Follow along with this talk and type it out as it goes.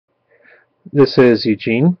This is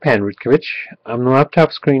Eugene Panrutkovich. I'm the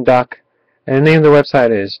laptop screen doc, and the name of the website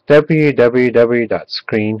is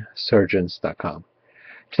www.screensurgeons.com.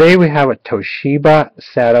 Today we have a Toshiba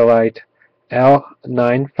Satellite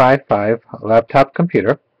L955 laptop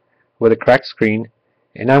computer with a cracked screen,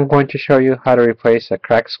 and I'm going to show you how to replace a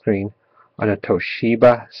cracked screen on a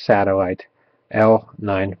Toshiba Satellite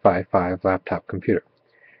L955 laptop computer.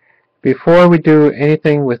 Before we do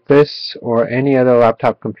anything with this or any other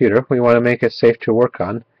laptop computer, we want to make it safe to work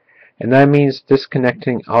on, and that means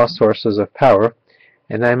disconnecting all sources of power,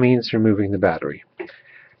 and that means removing the battery.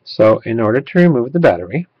 So in order to remove the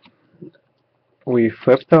battery, we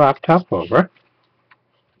flip the laptop over,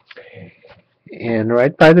 and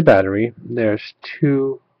right by the battery there's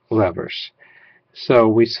two levers. So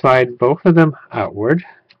we slide both of them outward,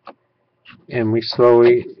 and we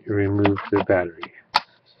slowly remove the battery.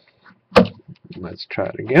 Let's try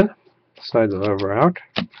it again. Slide the lever out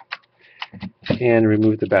and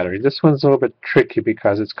remove the battery. This one's a little bit tricky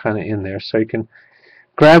because it's kind of in there, so you can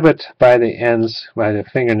grab it by the ends, by the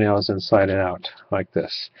fingernails, and slide it out like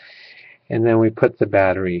this. And then we put the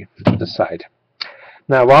battery aside.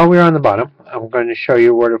 Now while we're on the bottom, I'm going to show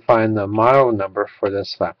you where to find the model number for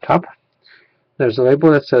this laptop. There's a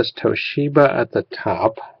label that says Toshiba at the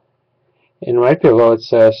top, and right below it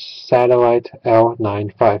says Satellite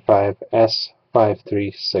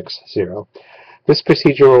L955S5360. This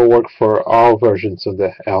procedure will work for all versions of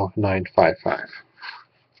the L955.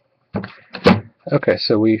 Okay,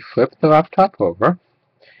 so we flip the laptop over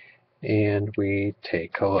and we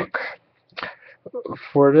take a look.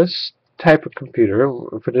 For this type of computer,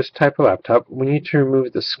 for this type of laptop, we need to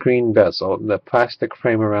remove the screen bezel, the plastic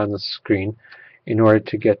frame around the screen, in order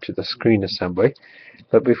to get to the screen assembly.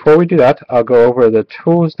 But before we do that, I'll go over the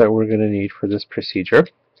tools that we're going to need for this procedure.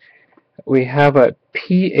 We have a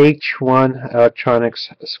PH1 electronics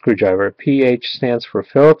screwdriver. PH stands for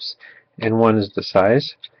Phillips, and 1 is the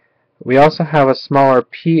size. We also have a smaller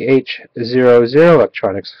PH00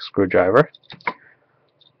 electronics screwdriver,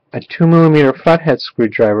 a 2mm flathead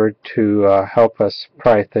screwdriver to help us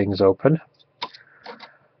pry things open,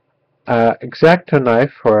 X-Acto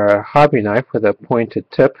knife or a hobby knife with a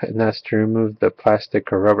pointed tip, and that's to remove the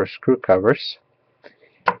plastic or rubber screw covers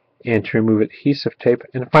and to remove adhesive tape,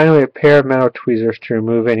 and finally a pair of metal tweezers to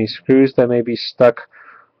remove any screws that may be stuck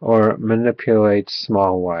or manipulate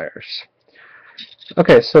small wires.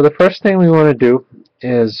 Okay, so the first thing we want to do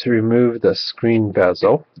is remove the screen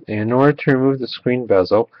bezel. In order to remove the screen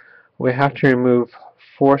bezel, we have to remove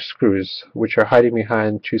 4 screws, which are hiding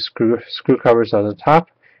behind 2 screw covers on the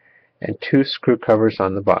top and 2 screw covers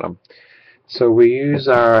on the bottom. So we use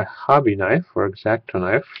our hobby knife or X-Acto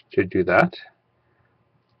knife to do that.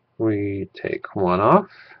 We take one off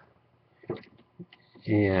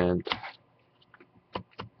and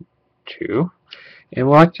 2. And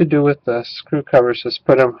what I like to do with the screw covers is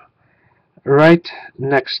put them right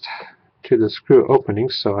next to the screw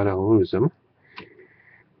openings so I don't lose them.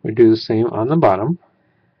 We do the same on the bottom.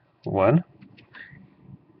 1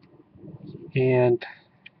 and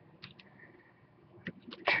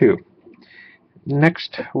 2.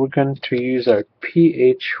 Next, we're going to use our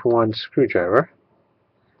PH1 screwdriver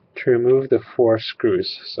to remove the 4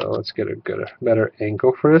 screws. So let's get a better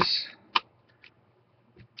angle for this.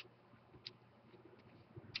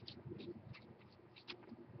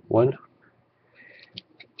 One.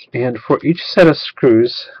 And for each set of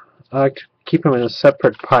screws, I like to keep them in a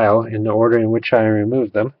separate pile in the order in which I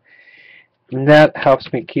remove them. And that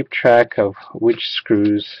helps me keep track of which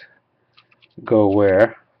screws go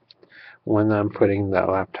where when I'm putting the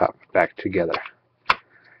laptop back together.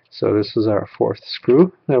 So this is our 4th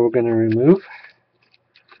screw that we're going to remove,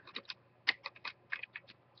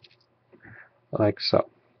 like so.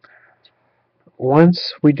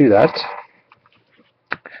 Once we do that,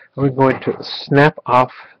 we're going to snap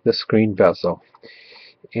off the screen bezel.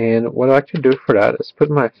 And what I like to do for that is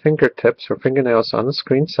put my fingertips or fingernails on the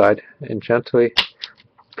screen side and gently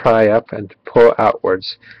pry up and pull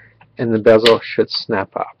outwards, and the bezel should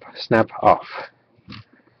snap off.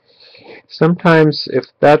 Sometimes if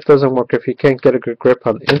that doesn't work, if you can't get a good grip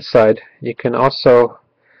on the inside, you can also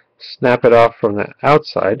snap it off from the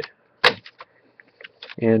outside,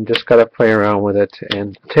 and just gotta play around with it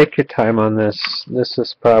and take your time on this. This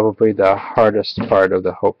is probably the hardest part of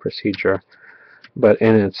the whole procedure, but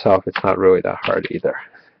in itself it's not really that hard either,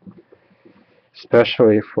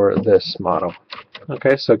 especially for this model.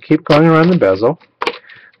 Okay, so keep going around the bezel,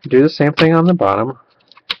 do the same thing on the bottom,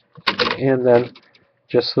 and then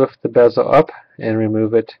just lift the bezel up and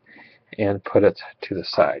remove it and put it to the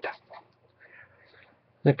side.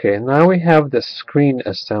 Okay, now we have the screen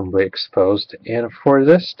assembly exposed, and for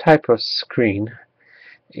this type of screen,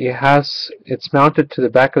 it's mounted to the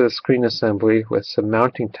back of the screen assembly with some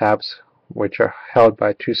mounting tabs which are held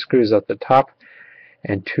by 2 screws at the top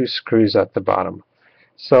and 2 screws at the bottom.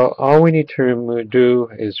 So all we need to do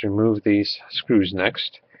is remove these screws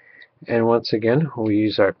next. And once again, we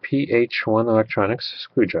use our PH1 electronics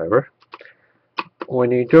screwdriver.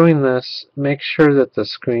 When you're doing this, make sure that the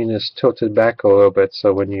screen is tilted back a little bit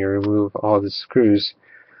so when you remove all the screws,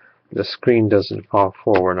 the screen doesn't fall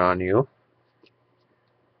forward on you.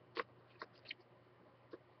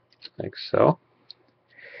 Like so.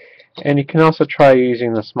 And you can also try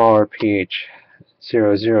using the smaller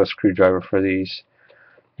PH00 screwdriver for these.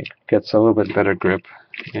 It gets a little bit better grip,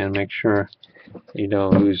 and make sure you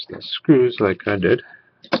don't lose the screws like I did.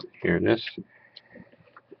 Here it is.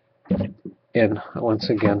 And once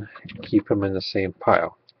again, keep them in the same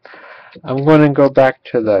pile. I'm going to go back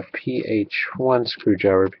to the PH1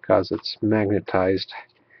 screwdriver because it's magnetized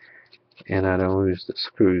and I don't lose the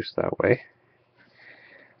screws that way.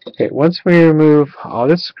 Okay, once we remove all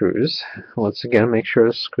the screws, once again make sure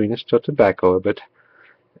the screen is tilted back a little bit.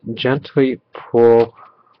 Gently pull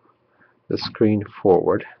the screen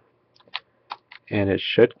forward and it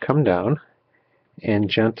should come down, and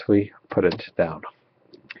gently put it down.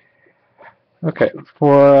 Okay,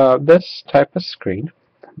 for this type of screen,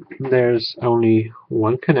 there's only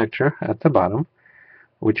one connector at the bottom,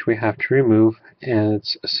 which we have to remove, and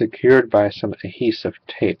it's secured by some adhesive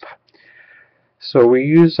tape. So we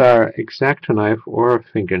use our X-Acto knife or a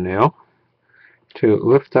fingernail to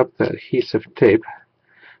lift up the adhesive tape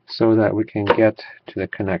so that we can get to the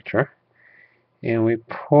connector. And we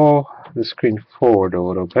pull the screen forward a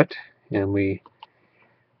little bit, and we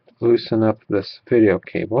loosen up this video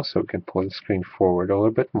cable so we can pull the screen forward a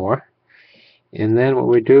little bit more. And then what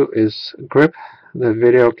we do is grip the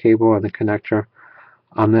video cable and the connector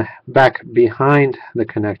on the back behind the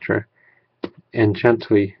connector and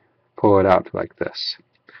gently pull it out like this.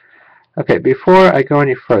 Okay, before I go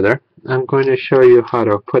any further, I'm going to show you how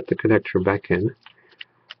to put the connector back in.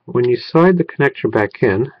 When you slide the connector back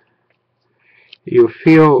in, you'll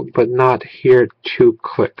feel but not hear 2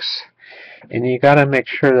 clicks. And you gotta make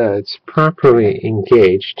sure that it's properly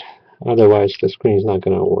engaged, otherwise the screen's not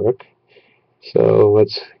gonna work. So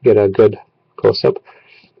let's get a good close-up.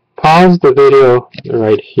 Pause the video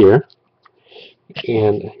right here,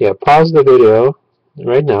 and pause the video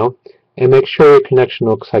right now, and make sure your connection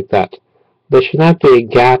looks like that. There should not be a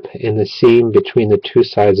gap in the seam between the 2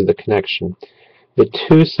 sides of the connection. The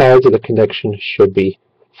 2 sides of the connection should be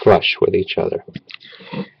flush with each other.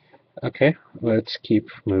 Okay, let's keep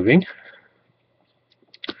moving.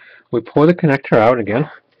 We pull the connector out again,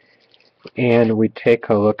 and we take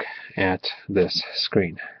a look at this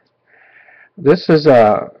screen. This is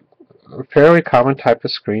a fairly common type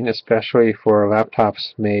of screen, especially for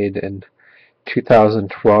laptops made in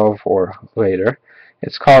 2012 or later.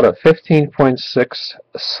 It's called a 15.6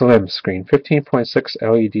 slim screen, 15.6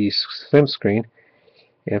 LED slim screen.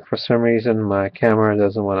 And for some reason my camera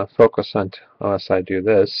doesn't want to focus unless I do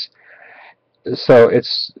this. So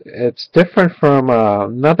it's different from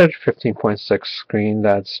another 15.6 screen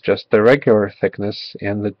that's just the regular thickness,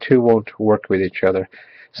 and the 2 won't work with each other.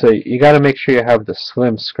 So you got to make sure you have the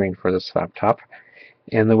slim screen for this laptop.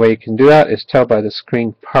 And the way you can do that is tell by the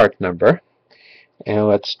screen part number. And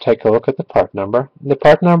let's take a look at the part number. The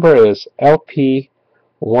part number is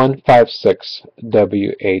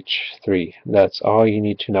LP156WH3. That's all you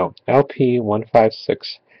need to know.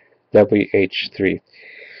 LP156WH3.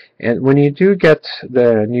 And when you do get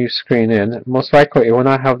the new screen in, most likely it will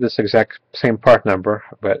not have this exact same part number,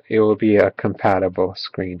 but it will be a compatible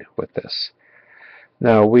screen with this.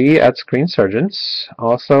 Now, we at Screen Surgeons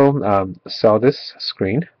also sell this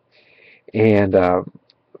screen, and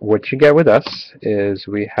what you get with us is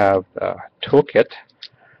we have a toolkit,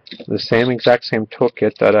 the exact same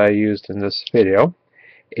toolkit that I used in this video.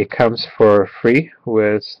 It comes for free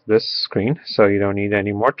with this screen, so you don't need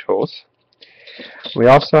any more tools. We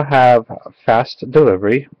also have fast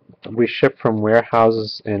delivery. We ship from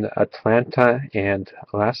warehouses in Atlanta and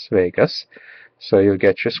Las Vegas, so you'll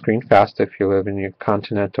get your screen fast if you live in the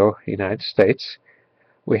continental United States.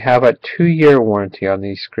 We have a 2-year warranty on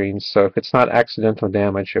these screens, so if it's not accidental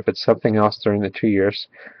damage, if it's something else during the 2 years,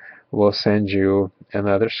 we'll send you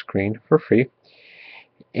another screen for free.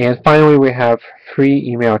 And finally, we have free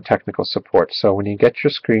email technical support. So when you get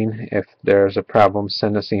your screen, if there's a problem,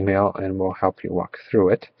 send us email and we'll help you walk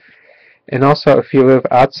through it. And also, if you live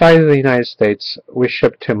outside of the United States, we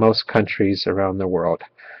ship to most countries around the world.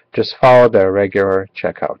 Just follow the regular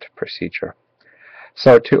checkout procedure.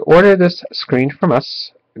 So to order this screen from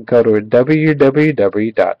us, go to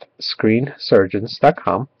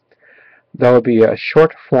www.screensurgeons.com. There will be a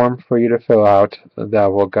short form for you to fill out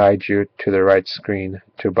that will guide you to the right screen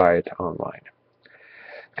to buy it online.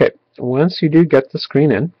 Okay, once you do get the screen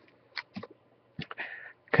in,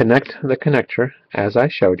 connect the connector as I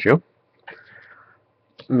showed you.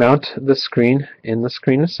 Mount the screen in the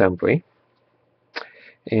screen assembly,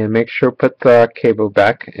 and make sure put the cable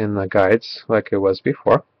back in the guides like it was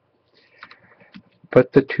before.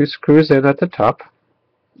 Put the 2 screws in at the top,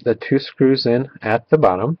 the 2 screws in at the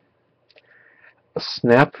bottom.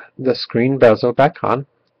 Snap the screen bezel back on,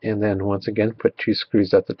 and then once again put 2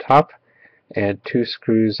 screws at the top and 2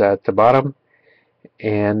 screws at the bottom,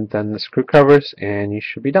 and then the screw covers, and you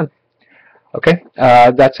should be done. Okay,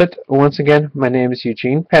 that's it. Once again, my name is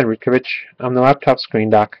Eugene Panrutkovich. I'm the laptop screen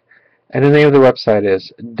doc, and the name of the website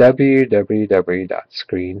is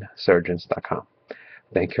www.screensurgeons.com.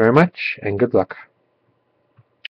 Thank you very much, and good luck.